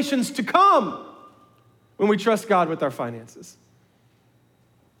generations to come when we trust God with our finances.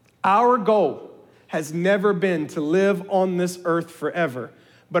 Our goal has never been to live on this earth forever,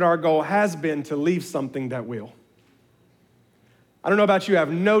 but our goal has been to leave something that will. I don't know about you, I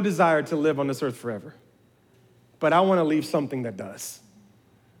have no desire to live on this earth forever, but I want to leave something that does.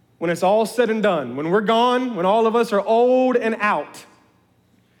 When it's all said and done, when we're gone, when all of us are old and out,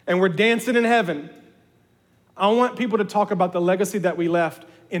 and we're dancing in heaven, I want people to talk about the legacy that we left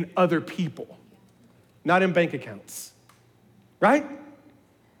in other people, not in bank accounts, right?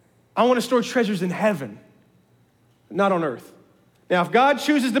 I want to store treasures in heaven, not on earth. Now, if God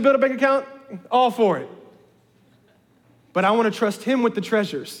chooses to build a bank account, all for it. But I want to trust him with the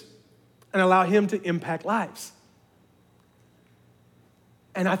treasures and allow him to impact lives.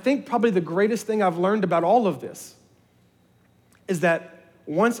 And I think probably the greatest thing I've learned about all of this is that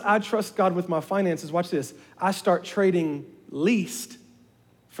once I trust God with my finances, watch this, I start trading least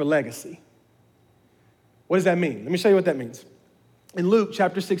for legacy. What does that mean? Let me show you what that means. In Luke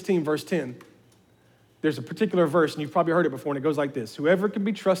chapter 16, verse 10, there's a particular verse, and you've probably heard it before, and it goes like this: whoever can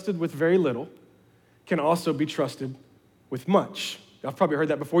be trusted with very little can also be trusted with much. Y'all probably heard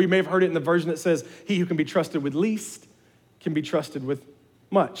that before. You may have heard it in the version that says, he who can be trusted with least can be trusted with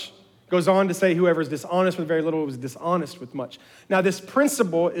much. Goes on to say, whoever is dishonest with very little is dishonest with much. Now, this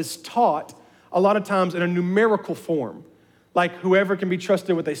principle is taught a lot of times in a numerical form. Like whoever can be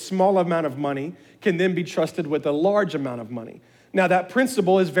trusted with a small amount of money can then be trusted with a large amount of money. Now, that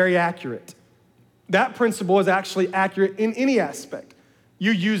principle is very accurate. That principle is actually accurate in any aspect.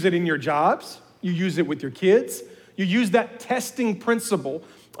 You use it in your jobs. You use it with your kids. You use that testing principle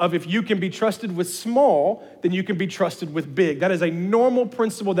of if you can be trusted with small, then you can be trusted with big. That is a normal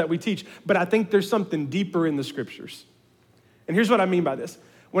principle that we teach, but I think there's something deeper in the scriptures. And here's what I mean by this.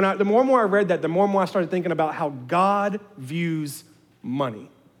 The more and more I read that, the more and more I started thinking about how God views money.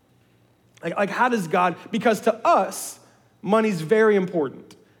 Like how does God, because to us, money's very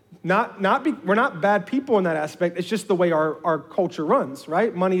important. We're not bad people in that aspect. It's just the way our culture runs,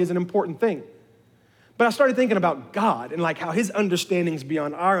 right? Money is an important thing. But I started thinking about God and like how his understanding is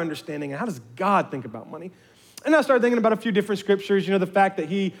beyond our understanding, and how does God think about money? And I started thinking about a few different scriptures, the fact that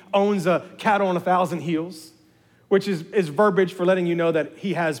he owns a cattle on 1,000 hills, which is verbiage for letting you know that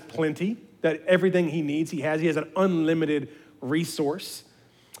he has plenty, that everything he needs, he has an unlimited resource.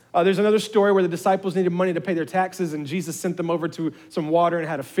 There's another story where the disciples needed money to pay their taxes, and Jesus sent them over to some water and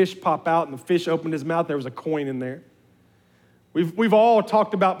had a fish pop out, and the fish opened his mouth. There was a coin in there. We've all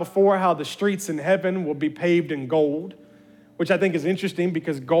talked about before how the streets in heaven will be paved in gold, which I think is interesting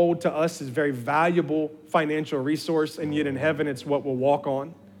because gold to us is a very valuable financial resource, and yet in heaven it's what we'll walk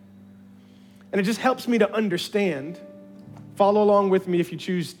on. And it just helps me to understand, follow along with me if you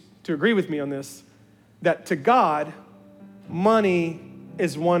choose to agree with me on this, that to God, money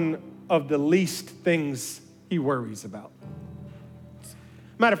is one of the least things he worries about.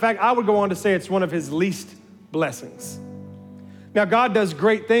 Matter of fact, I would go on to say it's one of his least blessings. Now, God does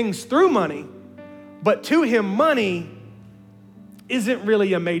great things through money, but to him, money isn't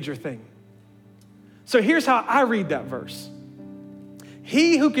really a major thing. So here's how I read that verse.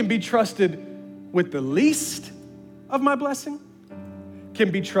 He who can be trusted with the least of my blessing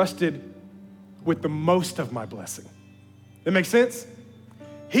can be trusted with the most of my blessing. That makes sense?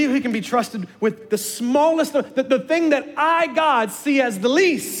 He who can be trusted with the smallest, the thing that I, God, see as the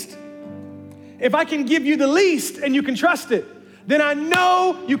least. If I can give you the least and you can trust it, then I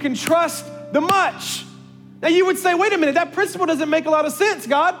know you can trust the much. Now you would say, wait a minute, that principle doesn't make a lot of sense,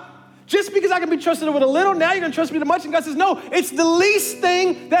 God. Just because I can be trusted with a little, now you're gonna trust me the much? And God says, no, it's the least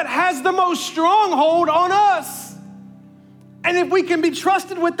thing that has the most stronghold on us. And if we can be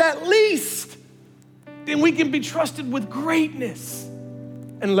trusted with that least, then we can be trusted with greatness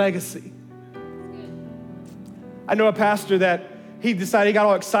and legacy. I know a pastor that he decided, he got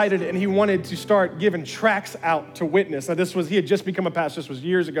all excited and he wanted to start giving tracts out to witness. Now he had just become a pastor. This was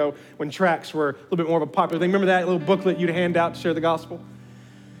years ago when tracts were a little bit more of a popular thing. Remember that little booklet you'd hand out to share the gospel?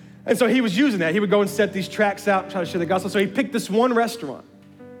 And so he was using that. He would go and set these tracts out and try to share the gospel. So he picked this one restaurant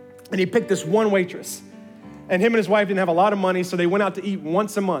and he picked this one waitress. And him and his wife didn't have a lot of money, so they went out to eat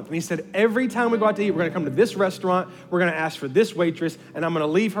once a month. And he said, every time we go out to eat, we're gonna come to this restaurant, we're gonna ask for this waitress, and I'm gonna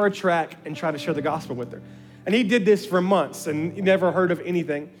leave her a tract and try to share the gospel with her. And he did this for months, and he never heard of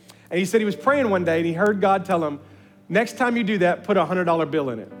anything. And he said he was praying one day, and he heard God tell him, next time you do that, put a $100 bill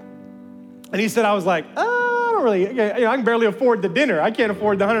in it. And he said, I was like, I don't really, I can barely afford the dinner. I can't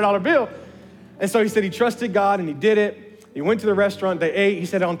afford the $100 bill. And so he said he trusted God, and he did it. He went to the restaurant, they ate. He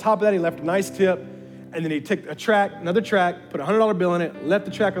said on top of that, he left a nice tip. And then he took a tract, another tract, put a $100 bill in it, left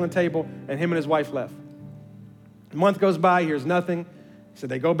the tract on the table, and him and his wife left. A month goes by, he hears nothing. He said,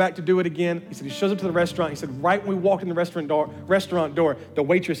 they go back to do it again. He said, he shows up to the restaurant. He said, right when we walked in the restaurant door, the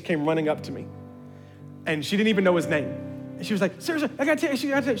waitress came running up to me. And she didn't even know his name. And she was like, seriously, I gotta tell you.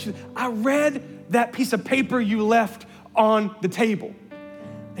 She said, I read that piece of paper you left on the table.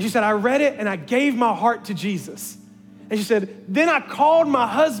 And she said, I read it and I gave my heart to Jesus. And she said, then I called my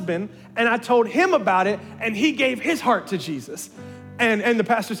husband and I told him about it and he gave his heart to Jesus. And the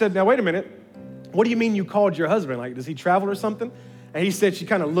pastor said, now, wait a minute. What do you mean you called your husband? Like, does he travel or something? And he said she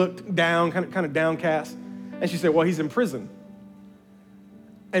kind of looked down, kind of downcast. And she said, well, he's in prison.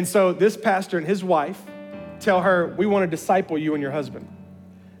 And so this pastor and his wife tell her, we want to disciple you and your husband.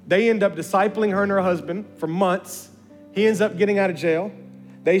 They end up discipling her and her husband for months. He ends up getting out of jail.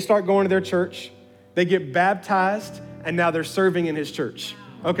 They start going to their church. They get baptized, and now they're serving in his church.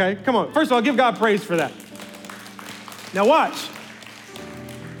 Okay, come on. First of all, give God praise for that. Now watch.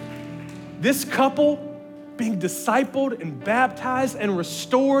 This couple being discipled and baptized and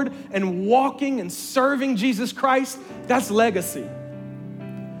restored and walking and serving Jesus Christ, that's legacy.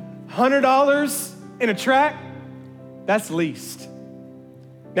 $100 in a track, that's leased.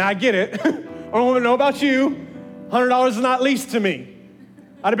 Now I get it. I don't want to know about you. $100 is not leased to me.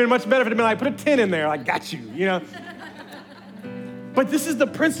 I'd have been much better if it had been like, put a 10 in there. I got you, you know. But this is the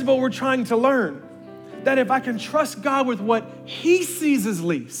principle we're trying to learn. That if I can trust God with what he sees as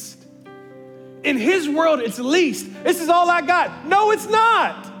least, in his world, it's least. This is all I got. No, it's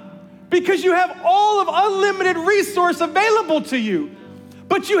not. Because you have all of unlimited resource available to you.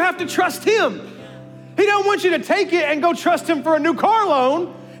 But you have to trust him. He don't want you to take it and go trust him for a new car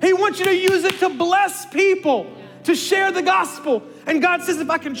loan. He wants you to use it to bless people, to share the gospel. And God says, if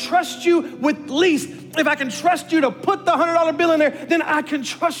I can trust you with least, if I can trust you to put the $100 bill in there, then I can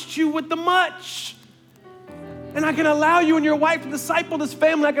trust you with the much. And I can allow you and your wife to disciple this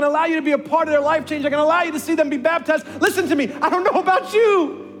family. I can allow you to be a part of their life change. I can allow you to see them be baptized. Listen to me. I don't know about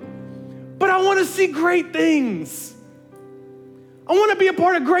you, but I want to see great things. I want to be a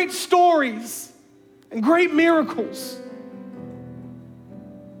part of great stories and great miracles.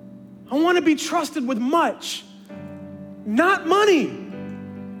 I want to be trusted with much, not money.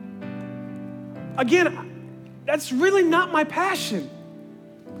 Again, that's really not my passion.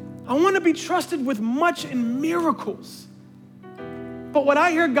 I want to be trusted with much in miracles. But what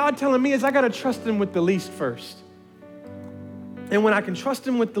I hear God telling me is I got to trust him with the least first. And when I can trust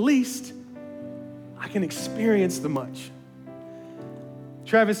him with the least, I can experience the much.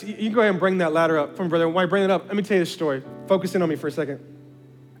 Travis, you can go ahead and bring that ladder up. Come on, brother. While I bring it up, let me tell you this story. Focus in on me for a second.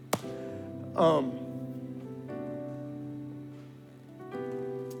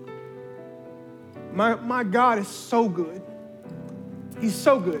 My God is so good. He's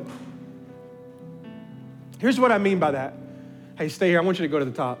so good. Here's what I mean by that. Hey, stay here. I want you to go to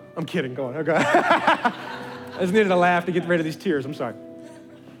the top. I'm kidding. Go on. Okay. I just needed a laugh to get rid of these tears. I'm sorry.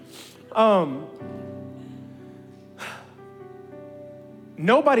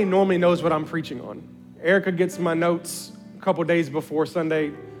 Nobody normally knows what I'm preaching on. Erica gets my notes a couple days before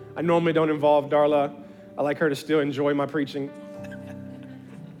Sunday. I normally don't involve Darla. I like her to still enjoy my preaching.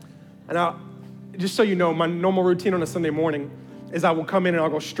 And just so you know, my normal routine on a Sunday morning is I will come in and I'll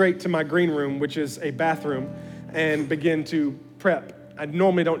go straight to my green room, which is a bathroom, and begin to prep. I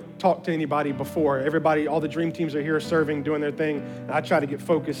normally don't talk to anybody before. Everybody, all the dream teams are here serving, doing their thing. And I try to get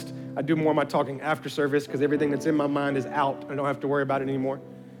focused. I do more of my talking after service because everything that's in my mind is out. I don't have to worry about it anymore.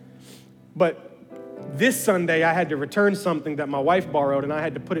 But this Sunday, I had to return something that my wife borrowed, and I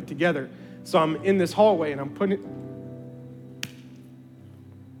had to put it together. So I'm in this hallway, and I'm putting it.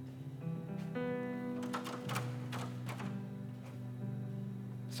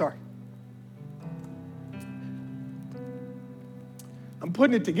 Sorry. I'm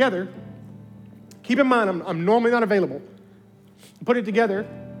putting it together. Keep in mind, I'm normally not available. I'm putting it together,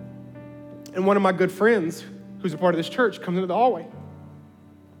 and one of my good friends, who's a part of this church, comes into the hallway.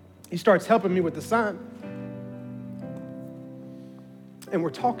 He starts helping me with the sign. And we're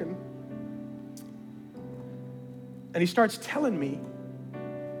talking. And he starts telling me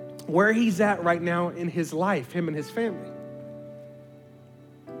where he's at right now in his life, him and his family.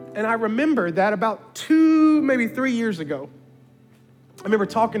 And I remember that about 2, maybe 3 years ago, I remember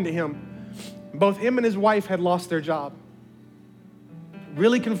talking to him. Both him and his wife had lost their job.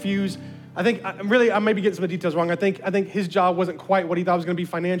 Really confused. I may be getting some of the details wrong. I think his job wasn't quite what he thought it was going to be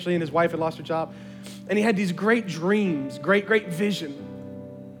financially, and his wife had lost her job. And he had these great dreams, great vision.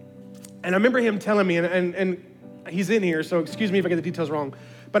 And I remember him telling me, and he's in here, so excuse me if I get the details wrong,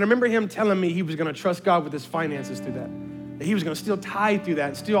 but I remember him telling me he was going to trust God with his finances through that. That he was going to still tithe through that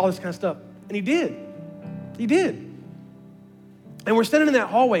and steal all this kind of stuff. And he did. He did. And we're standing in that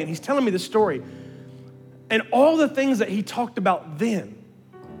hallway, and he's telling me this story. And all the things that he talked about then,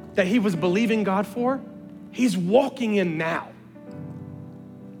 that he was believing God for, he's walking in now.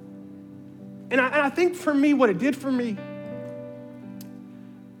 And I think for me, what it did for me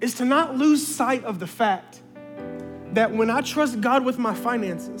is to not lose sight of the fact that when I trust God with my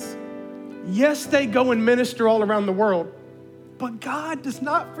finances, yes, they go and minister all around the world, but God does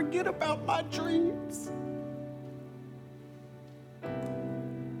not forget about my dreams.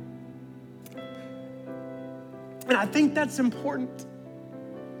 And I think that's important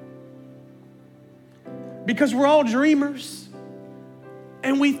because we're all dreamers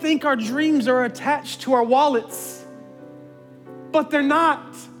and we think our dreams are attached to our wallets, but they're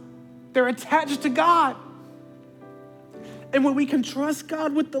not. They're attached to God. And when we can trust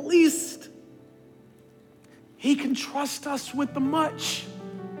God with the least, He can trust us with the much.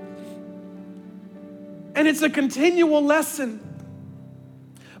 And it's a continual lesson.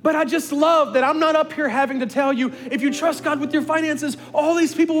 But I just love that I'm not up here having to tell you, if you trust God with your finances, all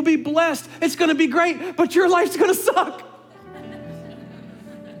these people will be blessed. It's gonna be great, but your life's gonna suck.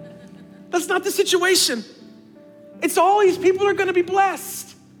 That's not the situation. It's all these people are gonna be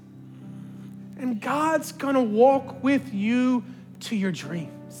blessed. And God's gonna walk with you to your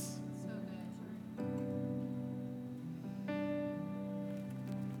dreams.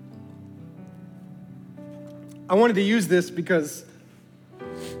 I wanted to use this because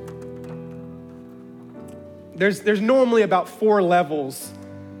there's normally about 4 levels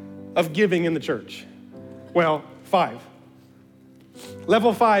of giving in the church. Well, 5.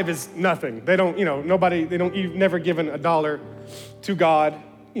 Level 5 is nothing. You've never given $1 to God.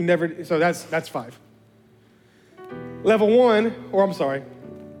 So that's 5. Level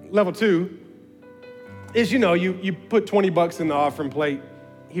 2 is, you put $20 in the offering plate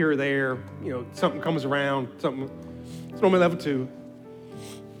here or there, something comes around, something. It's normally level 2.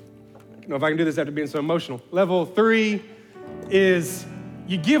 If I can do this after being so emotional. Level 3 is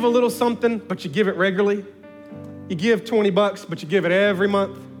you give a little something, but you give it regularly. You give $20, but you give it every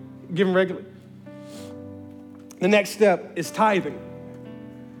month. You give them regularly. The next step is tithing.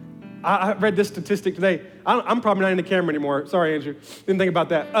 I read this statistic today. I'm probably not in the camera anymore. Sorry, Andrew. Didn't think about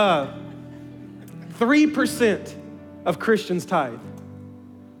that. 3% of Christians tithe.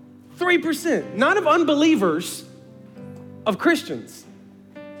 3%. Not of unbelievers, of Christians.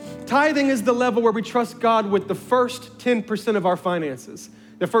 Tithing is the level where we trust God with the first 10% of our finances.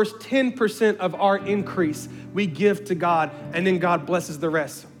 The first 10% of our increase we give to God, and then God blesses the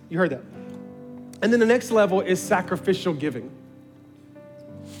rest. You heard that. And then the next level is sacrificial giving.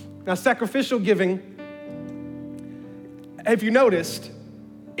 Now, sacrificial giving, if you noticed,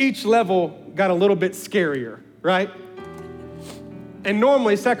 each level got a little bit scarier, right? And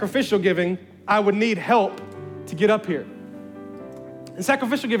normally, sacrificial giving, I would need help to get up here. And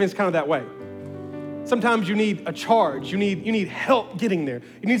sacrificial giving is kind of that way. Sometimes you need a charge. You need help getting there.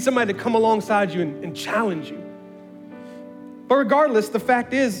 You need somebody to come alongside you and challenge you. But regardless, the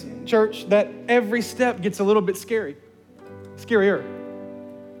fact is, church, that every step gets a little bit scarier.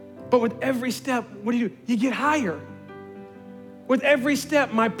 But with every step, what do? You get higher. With every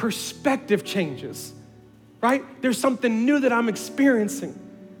step, my perspective changes, right? There's something new that I'm experiencing.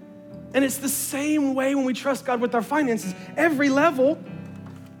 And it's the same way when we trust God with our finances. Every level,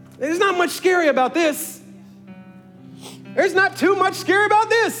 there's not much scary about this. There's not too much scary about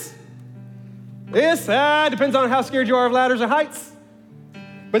this. This depends on how scared you are of ladders or heights.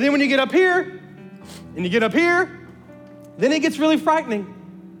 But then when you get up here, and you get up here, then it gets really frightening.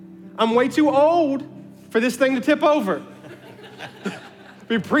 I'm way too old for this thing to tip over.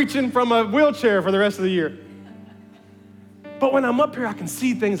 Be preaching from a wheelchair for the rest of the year. But when I'm up here, I can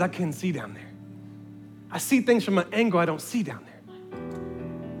see things I couldn't see down there. I see things from an angle I don't see down there.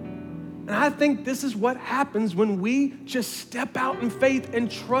 And I think this is what happens when we just step out in faith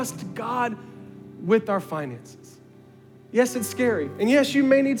and trust God with our finances. Yes, it's scary. And yes, you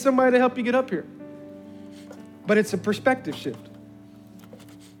may need somebody to help you get up here. But it's a perspective shift.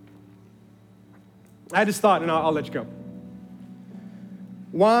 I had this thought, and I'll let you go.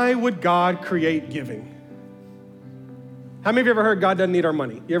 Why would God create giving? How many of you ever heard God doesn't need our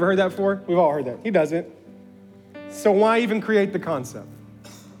money? You ever heard that before? We've all heard that. He doesn't. So why even create the concept?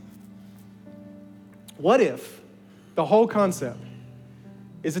 What if the whole concept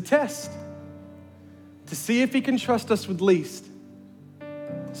is a test to see if He can trust us with least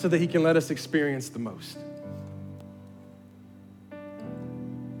so that He can let us experience the most?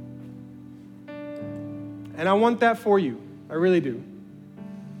 And I want that for you. I really do.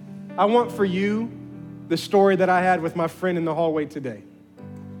 I want for you the story that I had with my friend in the hallway today,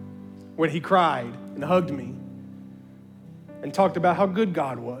 when he cried and hugged me and talked about how good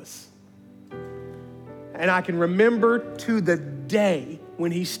God was. And I can remember to the day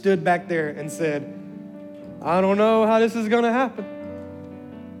when he stood back there and said, I don't know how this is gonna happen,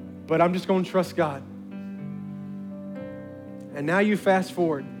 but I'm just gonna trust God. And now you fast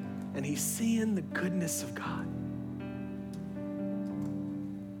forward, and he's seeing the goodness of God.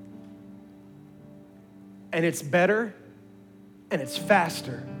 And it's better and it's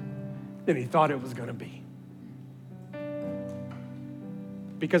faster than he thought it was gonna be.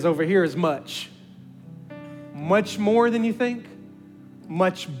 Because over here is much much more than you think,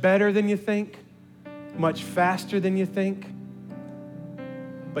 much better than you think, much faster than you think.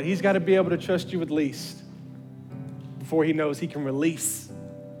 But he's got to be able to trust you with least before he knows he can release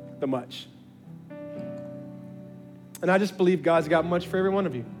the much. And I just believe God's got much for every one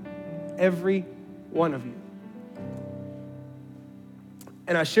of you. Every one of you.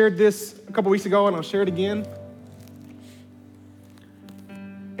 And I shared this a couple weeks ago, and I'll share it again.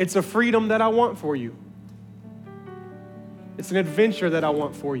 It's a freedom that I want for you. It's an adventure that I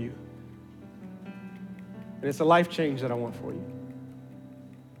want for you. And it's a life change that I want for you.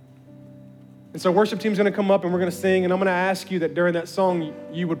 And so worship team's gonna come up and we're gonna sing, and I'm gonna ask you that during that song,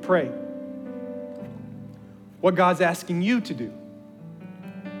 you would pray what God's asking you to do.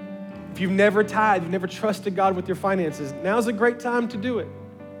 If you've never tithed, you've never trusted God with your finances, now's a great time to do it.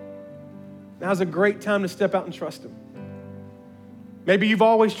 Now's a great time to step out and trust him. Maybe you've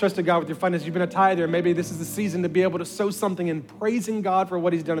always trusted God with your finances. You've been a tither. Maybe this is the season to be able to sow something in praising God for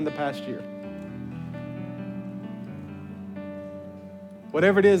what he's done in the past year.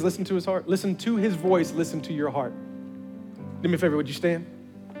 Whatever it is, listen to his heart. Listen to his voice. Listen to your heart. Do me a favor, would you stand?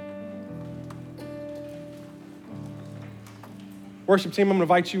 Worship team, I'm gonna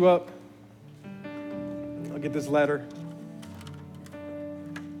invite you up. I'll get this ladder.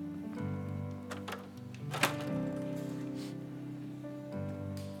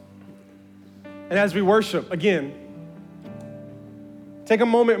 And as we worship, again, take a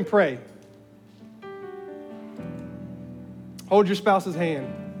moment and pray. Hold your spouse's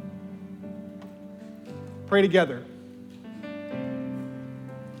hand. Pray together.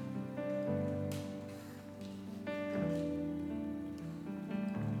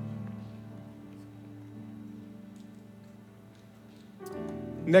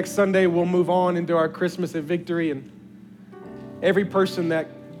 Next Sunday, we'll move on into our Christmas at Victory, and every person that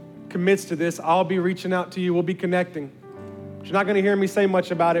commits to this, I'll be reaching out to you. We'll be connecting. But you're not going to hear me say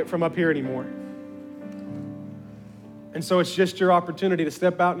much about it from up here anymore. And so it's just your opportunity to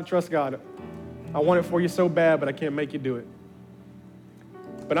step out and trust God. I want it for you so bad, but I can't make you do it.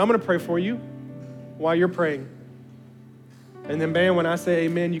 But I'm going to pray for you while you're praying. And then, man, when I say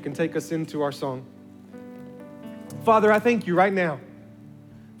amen, you can take us into our song. Father, I thank you right now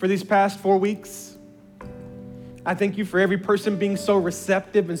for these past 4 weeks. I thank you for every person being so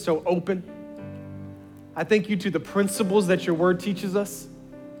receptive and so open. I thank you to the principles that your word teaches us.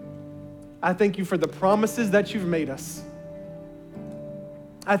 I thank you for the promises that you've made us.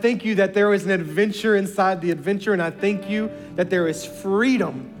 I thank you that there is an adventure inside the adventure, and I thank you that there is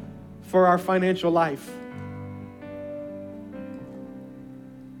freedom for our financial life.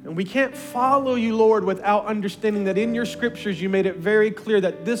 And we can't follow you, Lord, without understanding that in your scriptures you made it very clear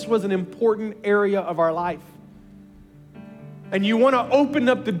that this was an important area of our life. And you want to open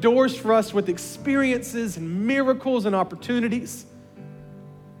up the doors for us with experiences and miracles and opportunities.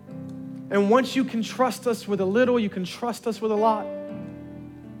 And once you can trust us with a little, you can trust us with a lot.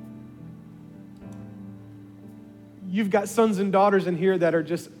 You've got sons and daughters in here that are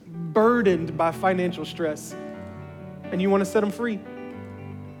just burdened by financial stress, and you want to set them free.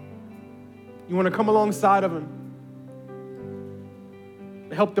 You want to come alongside of them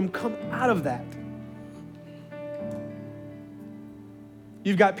and help them come out of that.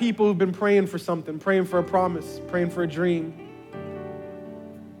 You've got people who've been praying for something, praying for a promise, praying for a dream.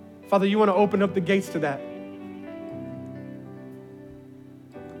 Father, you want to open up the gates to that.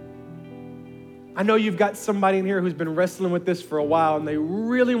 I know you've got somebody in here who's been wrestling with this for a while, and they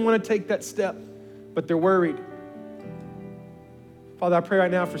really want to take that step, but they're worried. Father, I pray right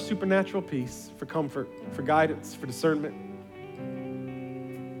now for supernatural peace, for comfort, for guidance, for discernment.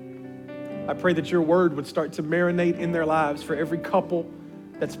 I pray that your word would start to marinate in their lives for every couple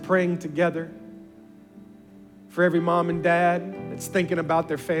that's praying together, for every mom and dad that's thinking about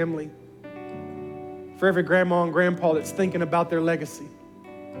their family, for every grandma and grandpa that's thinking about their legacy.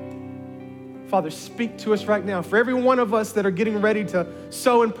 Father, speak to us right now. For every one of us that are getting ready to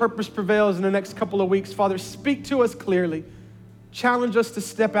sow and purpose prevails in the next couple of weeks, Father, speak to us clearly. Challenge us to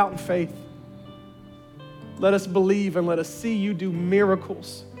step out in faith. Let us believe and let us see you do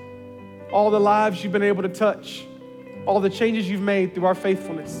miracles. All the lives you've been able to touch, all the changes you've made through our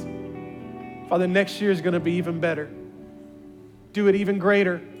faithfulness. Father, next year is going to be even better. Do it even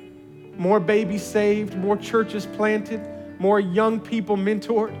greater. More babies saved, more churches planted, more young people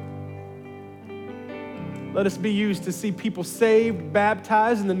mentored. Let us be used to see people saved,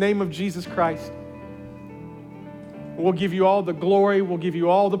 baptized in the name of Jesus Christ. We'll give you all the glory. We'll give you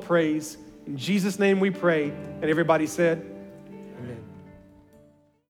all the praise. In Jesus' name we pray. And everybody said,